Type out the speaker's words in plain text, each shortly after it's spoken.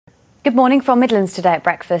Good morning from Midlands today at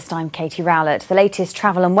breakfast. I'm Katie Rowlett. The latest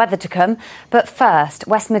travel and weather to come. But first,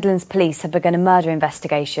 West Midlands police have begun a murder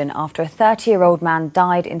investigation after a 30-year-old man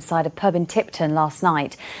died inside a pub in Tipton last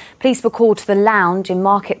night. Police were called to the lounge in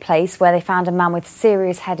Marketplace where they found a man with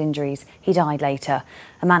serious head injuries. He died later.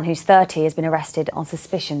 A man who's 30 has been arrested on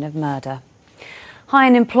suspicion of murder. High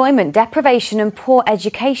unemployment, deprivation and poor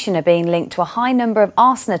education are being linked to a high number of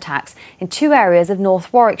arson attacks in two areas of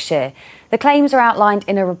North Warwickshire. The claims are outlined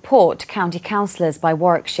in a report to county councillors by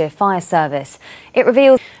Warwickshire Fire Service. It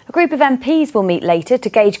reveals a group of MPs will meet later to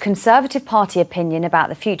gauge Conservative Party opinion about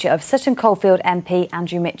the future of Sutton Coldfield MP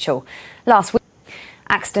Andrew Mitchell. Last week,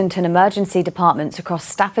 accident and emergency departments across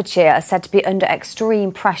Staffordshire are said to be under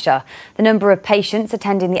extreme pressure. The number of patients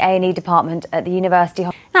attending the A&E department at the University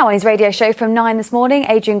Hospital. Now on his radio show from 9 this morning,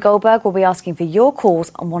 Adrian Goldberg will be asking for your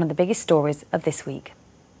calls on one of the biggest stories of this week.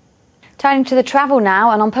 Turning to the travel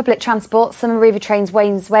now, and on public transport, some Arriva trains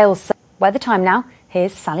Wales. Weather time now,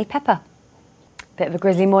 here's Sally Pepper. Bit of a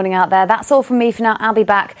grisly morning out there. That's all from me for now. I'll be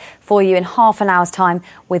back for you in half an hour's time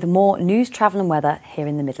with more news, travel and weather here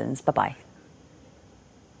in the Midlands. Bye-bye.